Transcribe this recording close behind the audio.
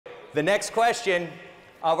the next question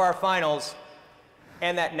of our finals,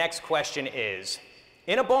 and that next question is,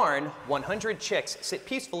 in a barn, 100 chicks sit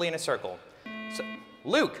peacefully in a circle. So,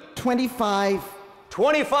 Luke. 25.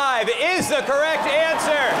 25 is the correct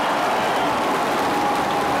answer.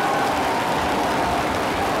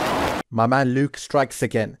 My man Luke strikes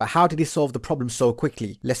again. But how did he solve the problem so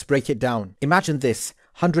quickly? Let's break it down. Imagine this.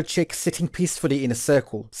 100 chicks sitting peacefully in a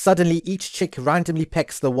circle. Suddenly each chick randomly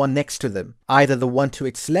pecks the one next to them, either the one to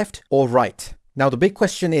its left or right. Now the big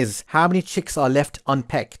question is, how many chicks are left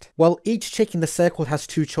unpecked? Well, each chick in the circle has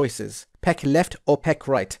two choices. Peck left or peck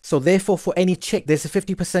right. So therefore for any chick there's a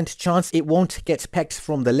 50% chance it won't get pecked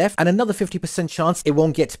from the left and another 50% chance it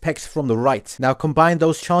won't get pecked from the right. Now combine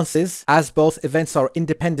those chances. As both events are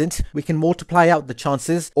independent, we can multiply out the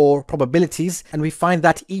chances or probabilities and we find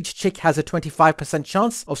that each chick has a 25%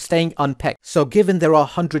 chance of staying unpecked. So given there are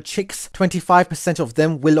 100 chicks, 25% of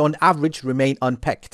them will on average remain unpecked.